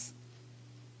Jesus.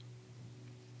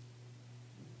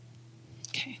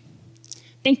 Okay.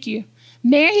 Thank you.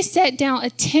 Mary sat down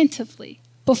attentively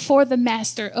before the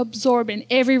master, absorbing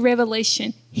every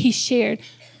revelation he shared.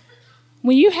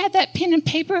 When you have that pen and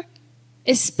paper,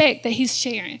 expect that he's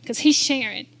sharing, because he's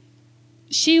sharing.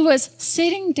 She was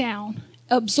sitting down,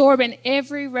 absorbing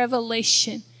every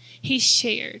revelation he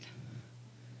shared.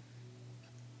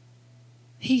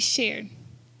 He shared.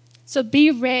 So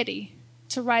be ready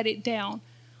to write it down,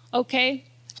 okay?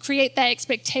 Create that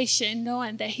expectation,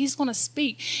 knowing that he's going to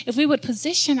speak. If we would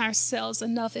position ourselves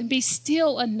enough and be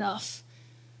still enough,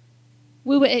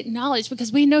 we would acknowledge,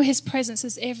 because we know his presence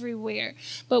is everywhere,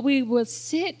 but we would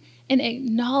sit and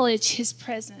acknowledge his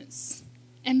presence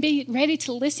and be ready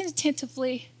to listen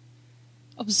attentively,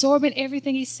 absorbing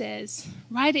everything he says.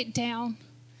 Write it down.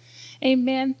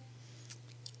 Amen.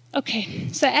 Okay,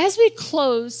 so as we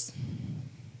close,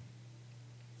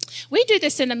 we do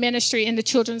this in the ministry, in the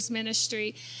children's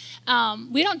ministry.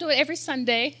 We don't do it every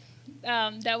Sunday.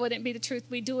 That wouldn't be the truth.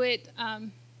 We do it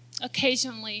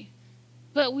occasionally.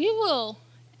 But we will,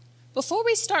 before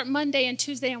we start Monday and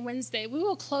Tuesday and Wednesday, we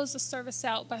will close the service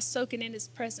out by soaking in his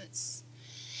presence.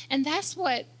 And that's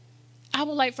what I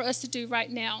would like for us to do right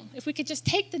now. If we could just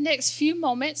take the next few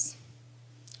moments,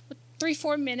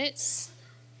 3-4 minutes,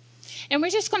 and we're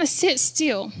just going to sit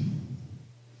still.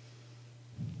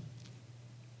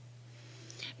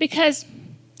 Because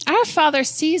our Father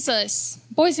sees us.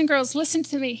 Boys and girls, listen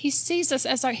to me. He sees us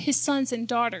as his sons and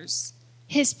daughters,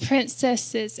 his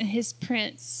princesses and his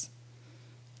prince.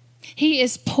 He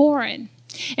is pouring.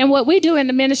 And what we do in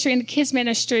the ministry, in the kids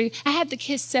ministry, I have the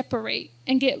kids separate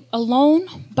and get alone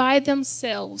by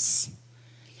themselves.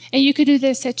 And you could do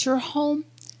this at your home.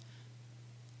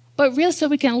 But really, so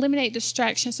we can eliminate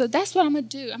distractions. So that's what I'm going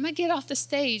to do. I'm going to get off the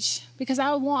stage because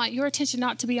I want your attention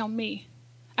not to be on me.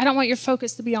 I don't want your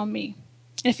focus to be on me.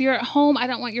 And if you're at home, I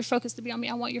don't want your focus to be on me.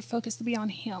 I want your focus to be on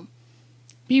him.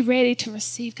 Be ready to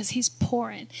receive because he's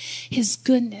pouring his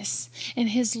goodness and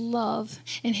his love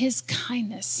and his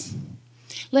kindness.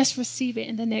 Let's receive it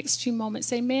in the next few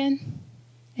moments. Amen.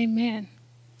 Amen.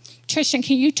 Trishan,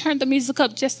 can you turn the music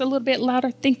up just a little bit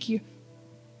louder? Thank you.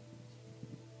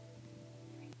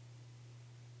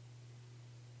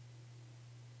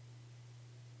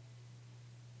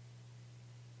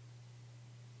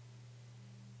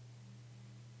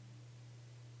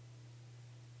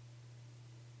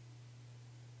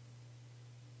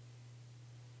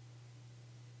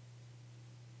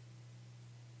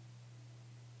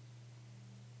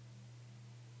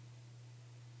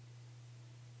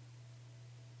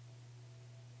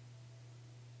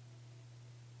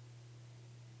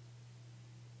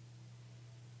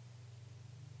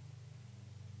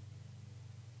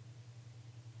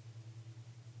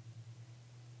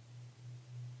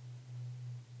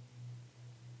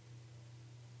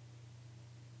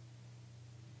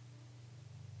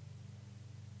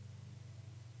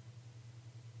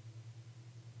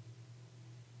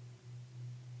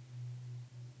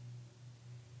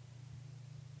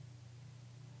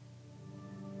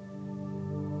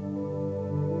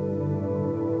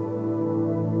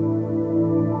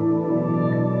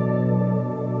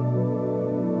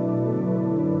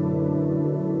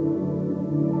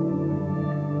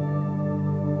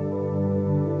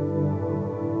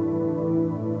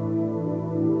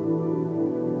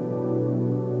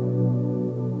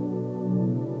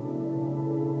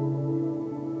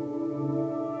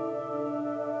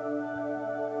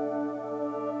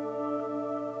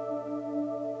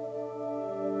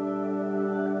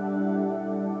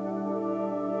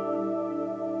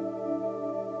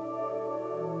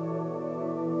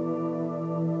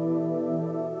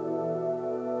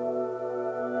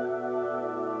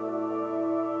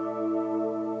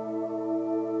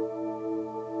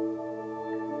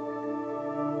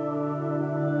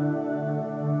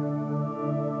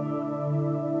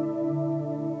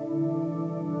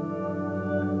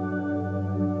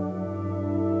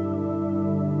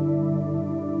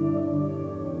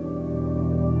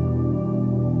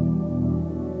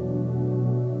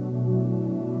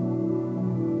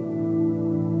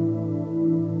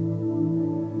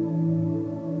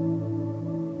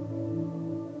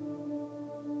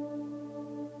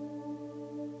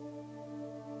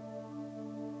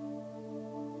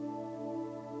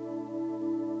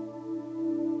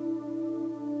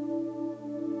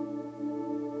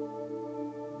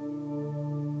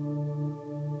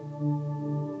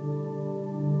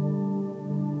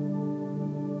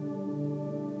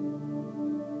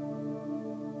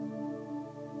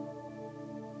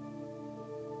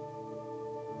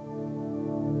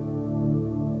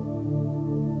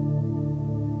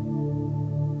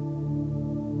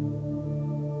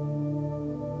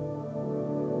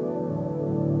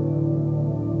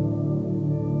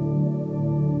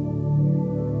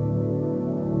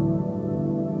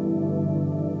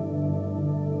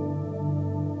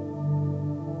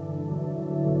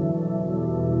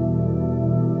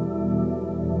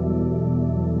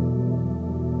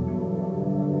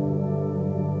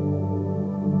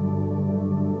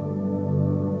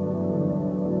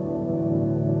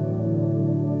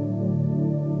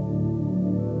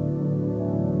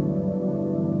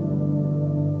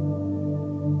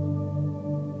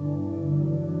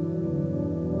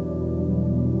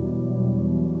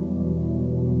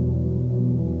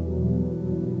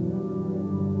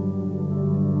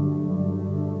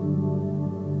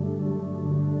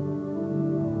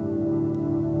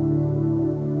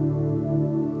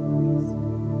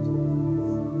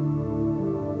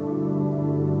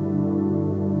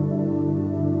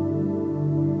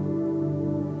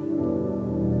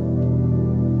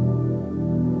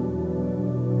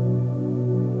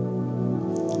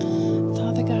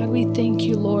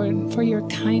 for your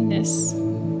kindness.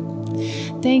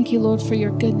 Thank you, Lord, for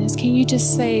your goodness. Can you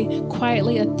just say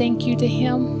quietly a thank you to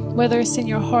him, whether it's in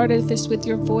your heart or if it's with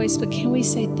your voice, but can we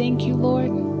say thank you,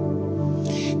 Lord?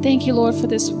 Thank you, Lord, for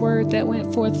this word that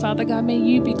went forth, Father God. May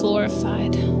you be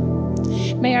glorified.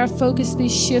 May our focus be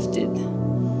shifted,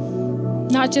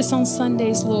 not just on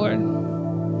Sundays, Lord,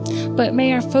 but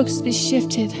may our focus be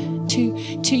shifted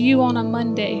to you on a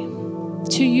Monday,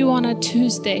 to you on a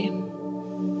Tuesday.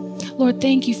 Lord,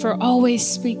 thank you for always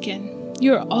speaking.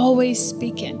 You're always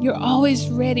speaking. You're always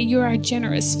ready. You're our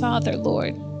generous Father,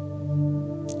 Lord.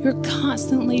 You're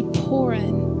constantly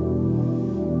pouring.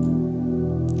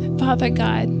 Father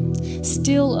God,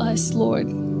 still us, Lord.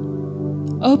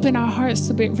 Open our hearts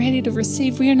to be ready to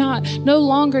receive. No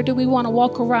longer do we want to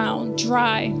walk around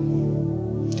dry.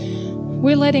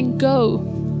 We're letting go.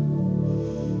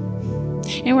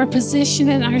 And we're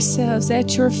positioning ourselves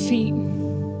at your feet.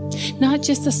 Not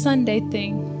just a Sunday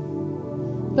thing,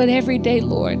 but every day,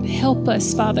 Lord. Help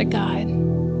us, Father God.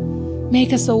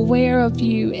 Make us aware of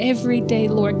you every day,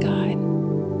 Lord God.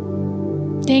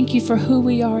 Thank you for who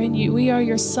we are in you. We are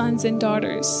your sons and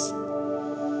daughters.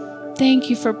 Thank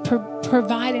you for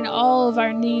providing all of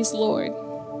our needs, Lord.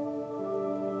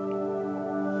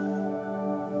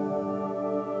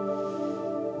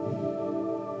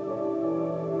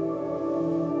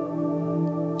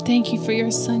 Thank you for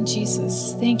your son,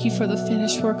 Jesus. Thank you for the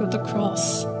finished work of the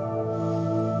cross.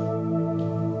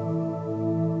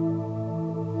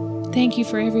 Thank you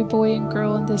for every boy and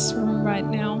girl in this room right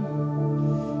now.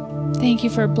 Thank you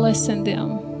for blessing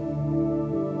them.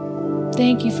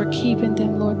 Thank you for keeping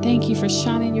them, Lord. Thank you for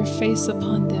shining your face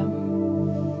upon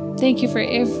them. Thank you for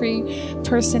every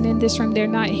person in this room. They're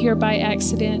not here by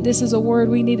accident. This is a word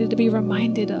we needed to be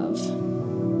reminded of.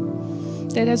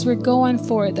 That as we're going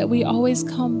for it, that we always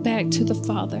come back to the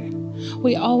Father.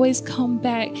 We always come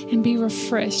back and be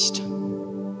refreshed.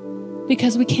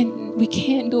 Because we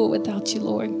can't do it without you,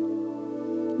 Lord.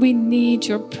 We need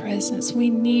your presence. We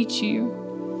need you.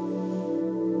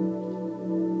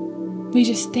 We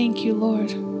just thank you,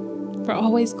 Lord, for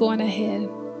always going ahead,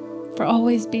 for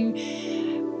always being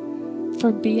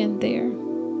there.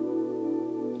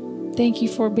 Thank you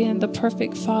for being the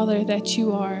perfect Father that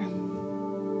you are.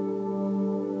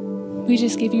 We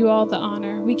just give you all the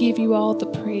honor. We give you all the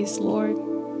praise, Lord.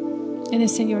 And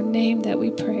it's in your name that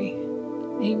we pray.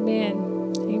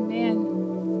 Amen. Amen.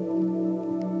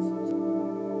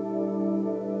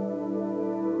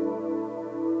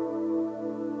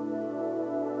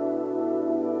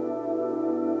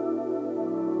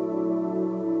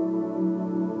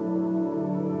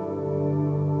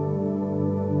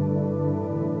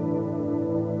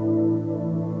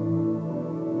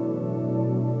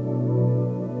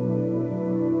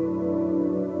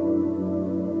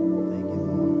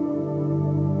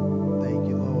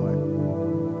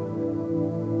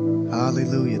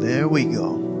 Hallelujah. There we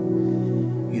go.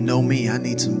 You know me, I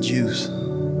need some juice.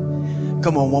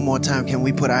 Come on, one more time. Can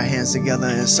we put our hands together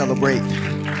and celebrate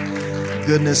the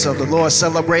goodness of the Lord?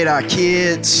 Celebrate our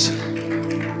kids.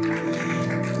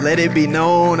 Let it be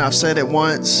known. I've said it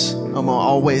once. I'm going to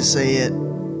always say it.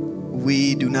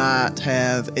 We do not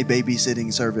have a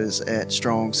babysitting service at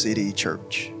Strong City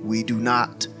Church. We do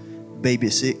not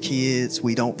babysit kids.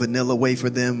 We don't vanilla wafer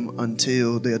them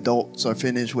until the adults are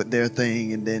finished with their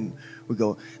thing, and then we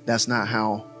go. That's not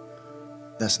how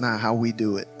we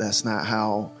do it. That's not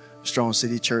how Strong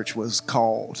City Church was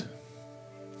called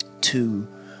to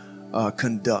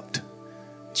conduct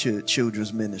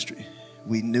children's ministry.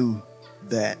 We knew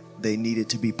that they needed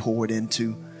to be poured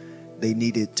into. They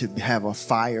needed to have a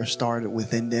fire started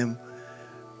within them.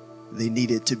 They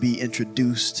needed to be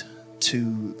introduced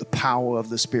to the power of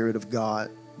the Spirit of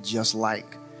God, just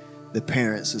like the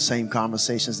parents. The same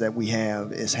conversations that we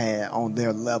have is had on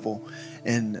their level.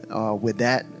 And with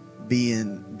that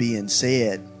being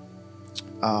said,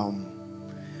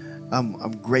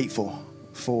 I'm grateful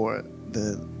for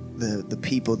the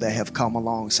people that have come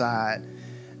alongside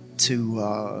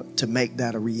to make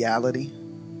that a reality,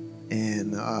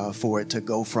 and for it to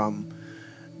go from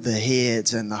the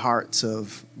heads and the hearts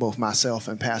of both myself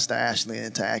and Pastor Ashley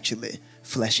into actually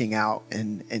fleshing out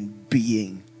and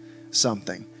being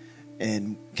something,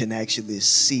 and can actually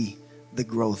see the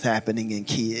growth happening in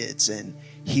kids and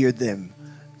hear them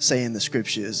saying the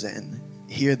scriptures and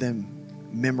hear them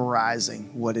memorizing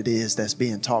what it is that's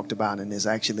being talked about, and is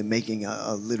actually making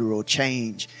a literal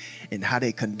change in how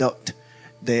they conduct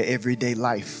their everyday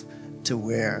life, to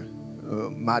where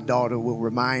my daughter will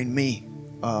remind me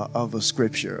of a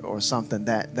scripture or something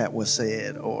that was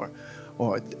said, or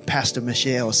Pastor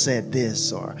Michelle said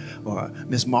this, or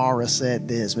Miss Mara said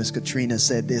this, Miss Katrina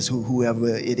said this,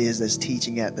 whoever it is that's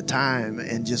teaching at the time,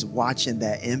 and just watching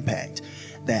that impact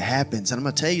that happens. And I'm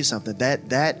going to tell you something,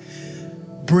 that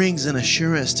brings an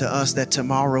assurance to us that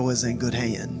tomorrow is in good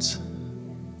hands.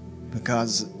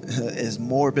 Because as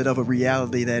morbid of a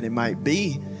reality that it might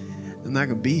be, I'm not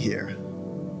going to be here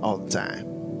all the time.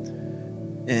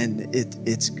 And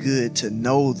it's good to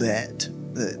know that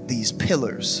these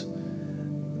pillars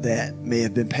that may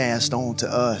have been passed on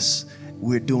to us,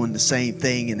 we're doing the same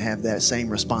thing and have that same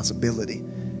responsibility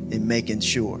in making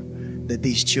sure that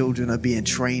these children are being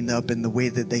trained up in the way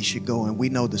that they should go. And we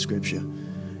know the scripture.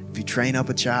 If you train up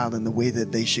a child in the way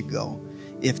that they should go,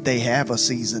 if they have a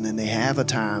season and they have a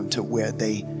time to where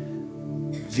they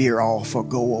veer off or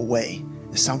go away,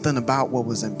 there's something about what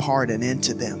was imparted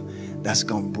into them that's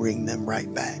going to bring them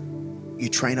right back. You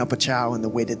train up a child in the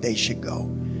way that they should go.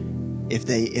 If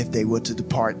they were to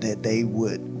depart, that they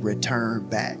would return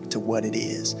back to what it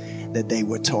is that they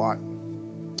were taught.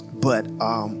 But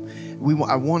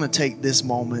I want to take this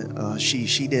moment.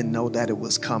 She didn't know that it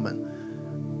was coming,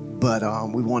 but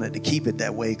we wanted to keep it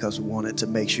that way because we wanted to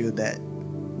make sure that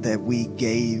we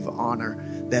gave honor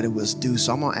that it was due.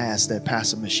 So I'm going to ask that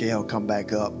Pastor Michelle come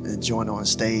back up and join on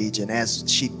stage. And as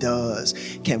she does,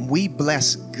 can we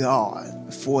bless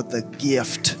God for the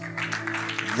gift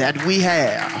that we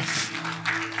have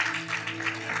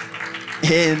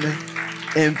in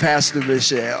Pastor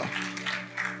Michelle?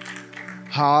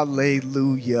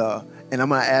 Hallelujah. And I'm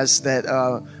going to ask that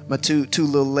my two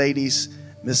little ladies,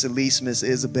 Miss Elise, Miss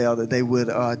Isabel, that they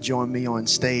would join me on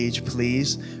stage,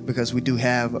 please, because we do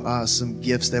have some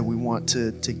gifts that we want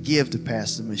to give to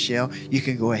Pastor Michelle. You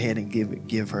can go ahead and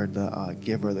give her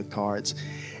the cards.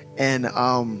 And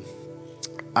our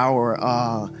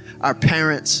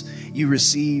parents, you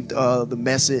received the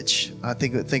message. I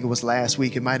think it was last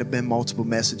week. It might have been multiple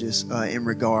messages in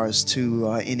regards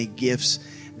to any gifts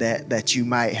that you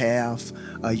might have.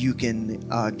 You can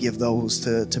give those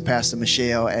to Pastor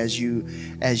Michelle as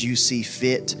you see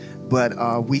fit.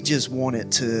 But we just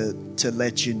wanted to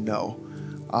let you know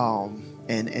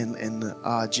and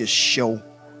just show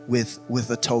with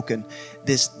a token.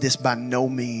 This by no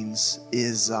means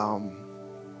is a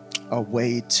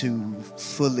way to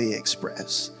fully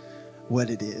express what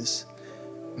it is.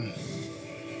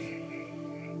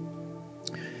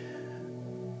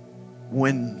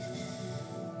 When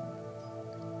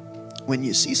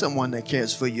you see someone that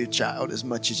cares for your child as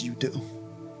much as you do,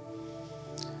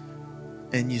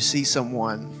 and you see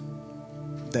someone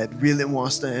that really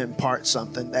wants to impart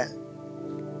something that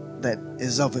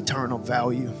is of eternal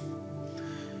value,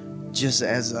 just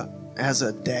as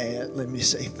a dad, let me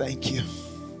say thank you.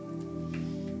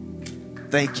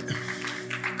 Thank you.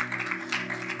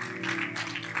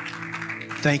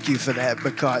 Thank you for that,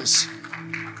 because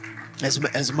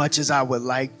as much as I would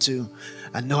like to,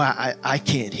 I know I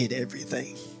can't hit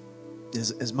everything.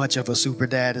 As much of a super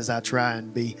dad as I try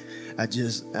and be, I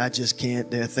just can't.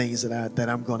 There are things that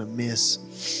I'm going to miss.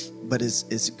 But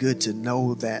it's good to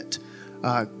know that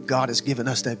God has given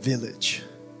us that village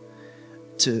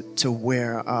to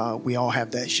where we all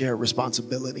have that shared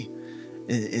responsibility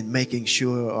in making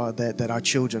sure that our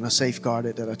children are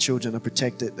safeguarded, that our children are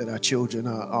protected, that our children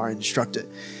are instructed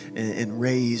and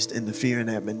raised in the fear and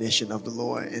admonition of the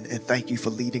Lord. And thank you for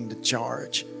leading the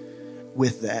charge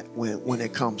with that when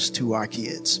it comes to our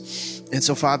kids. And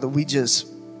so, Father, we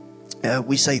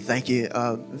say thank you.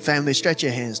 Family, stretch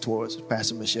your hands towards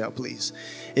Pastor Michelle, please.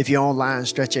 If you're online,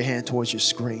 stretch your hand towards your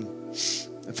screen.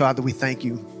 And Father, we thank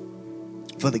you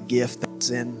for the gift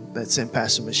that's in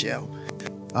Pastor Michelle.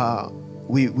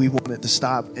 We wanted to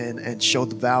stop and show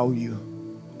the value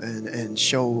and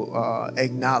show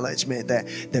acknowledgement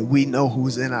that we know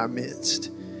who's in our midst.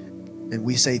 And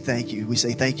we say thank you. We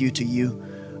say thank you to you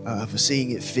for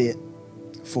seeing it fit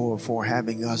for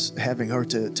having her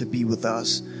to be with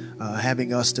us,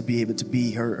 having us to be able to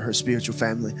be her spiritual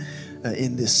family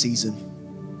in this season.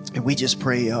 And we just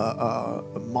pray a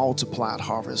multiplied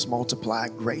harvest,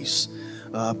 multiplied grace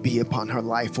be upon her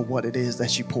life for what it is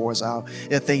that she pours out.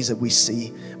 There are things that we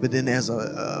see, but then there's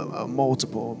a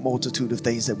multitude of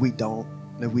things that we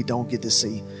don't get to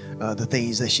see. The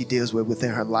things that she deals with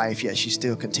within her life, yet she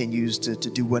still continues to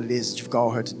do what it is that you've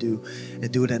called her to do, and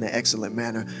do it in an excellent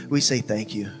manner. We say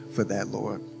thank you for that,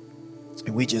 Lord.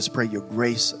 And we just pray your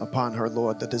grace upon her,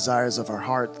 Lord, the desires of her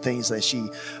heart, the things that she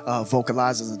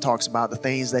vocalizes and talks about, the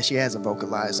things that she hasn't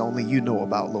vocalized, only you know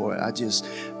about, Lord. I just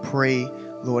pray,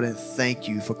 Lord, and thank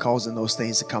you for causing those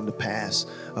things to come to pass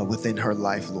within her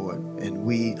life, Lord. And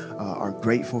we are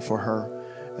grateful for her.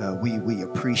 We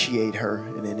appreciate her,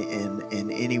 and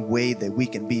in any way that we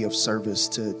can be of service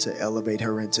to elevate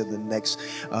her into the next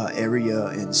area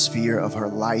and sphere of her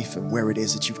life and where it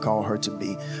is that you've called her to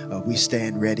be. We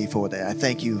stand ready for that. I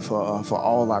thank you for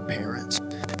all our parents.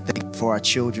 Thank you for our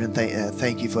children.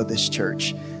 Thank you for this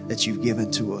church that you've given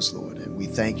to us, Lord. And we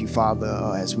thank you,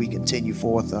 Father, as we continue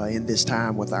forth in this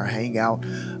time with our hangout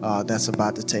that's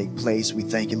about to take place. We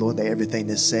thank you, Lord, that everything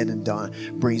that's said and done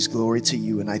brings glory to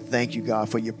you. And I thank you, God,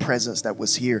 for your presence that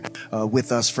was here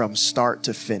with us from start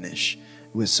to finish.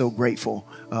 We're so grateful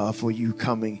for you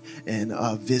coming and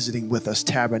visiting with us,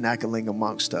 tabernacling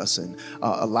amongst us, and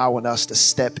allowing us to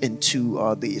step into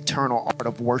the eternal art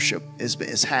of worship.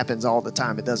 It happens all the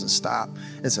time. It doesn't stop.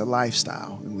 It's a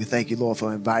lifestyle. And we thank you, Lord,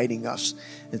 for inviting us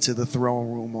into the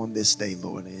throne room on this day,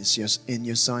 Lord. And it's just in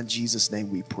your Son, Jesus' name,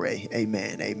 we pray.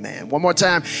 Amen. Amen. One more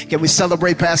time. Can we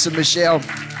celebrate Pastor Michelle?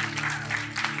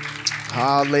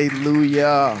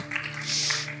 Hallelujah.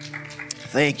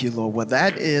 Thank you, Lord. Well,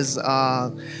 that is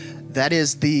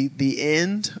the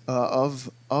end of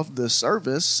the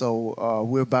service. So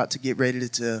we're about to get ready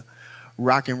to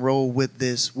rock and roll with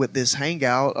this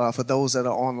hangout. For those that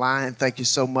are online, thank you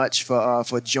so much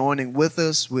for joining with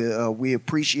us. We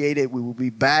appreciate it. We will be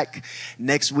back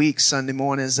next week, Sunday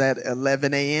mornings at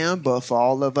 11 a.m. But for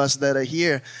all of us that are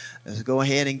here, let's go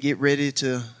ahead and get ready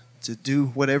to do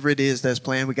whatever it is that's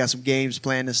planned. We got some games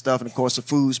planned and stuff, and of course the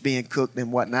food's being cooked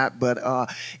and whatnot, but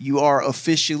you are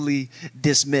officially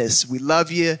dismissed. We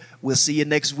love you. We'll see you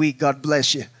next week. God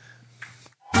bless you.